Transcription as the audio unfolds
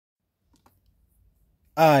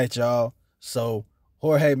All right, y'all. So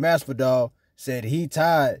Jorge Masvidal said he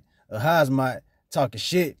tired of Khazmat talking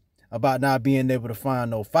shit about not being able to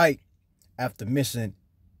find no fight after missing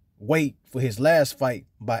weight for his last fight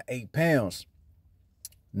by 8 pounds.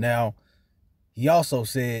 Now, he also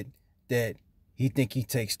said that he think he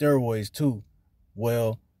takes steroids too.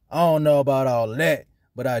 Well, I don't know about all of that,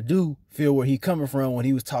 but I do feel where he coming from when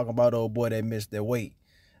he was talking about old boy that missed their weight.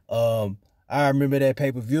 I remember that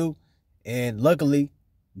pay-per-view, and luckily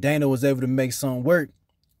Dana was able to make something work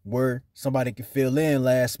where somebody could fill in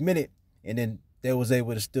last minute, and then they was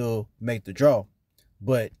able to still make the draw.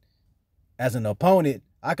 But as an opponent,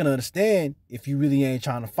 I can understand if you really ain't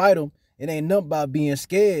trying to fight him. It ain't nothing about being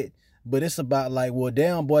scared, but it's about like, well,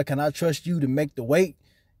 damn boy, can I trust you to make the weight?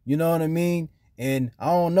 You know what I mean? And I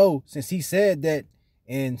don't know, since he said that,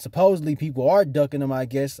 and supposedly people are ducking him, I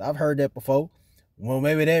guess. I've heard that before. Well,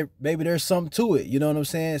 maybe there's something to it. You know what I'm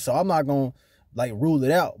saying? So I'm not gonna like rule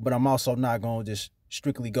it out, but I'm also not gonna just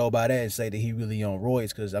strictly go by that and say that he really on roids,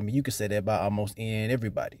 because I mean you could say that about almost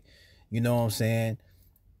everybody. You know what I'm saying?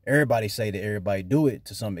 Everybody say that everybody do it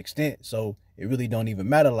to some extent, so it really don't even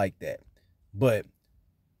matter like that. But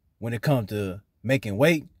when it comes to making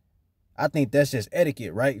weight, I think that's just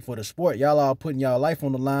etiquette, right? For the sport, y'all all putting y'all life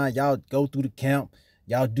on the line. Y'all go through the camp,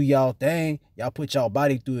 y'all do y'all thing, y'all put y'all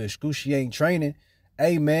body through excruciating training.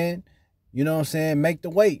 Hey man, you know what I'm saying? Make the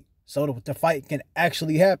weight so the fight can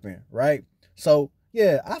actually happen, right? So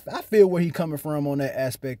yeah, I feel where he coming from on that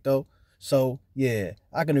aspect though. So yeah,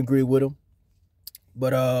 I can agree with him.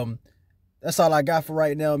 But that's all I got for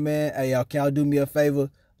right now, man. Hey, y'all, can y'all do me a favor?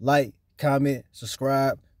 Like, comment,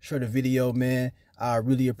 subscribe, share the video, man. I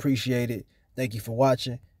really appreciate it. Thank you for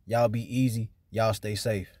watching. Y'all be easy. Y'all stay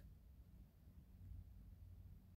safe.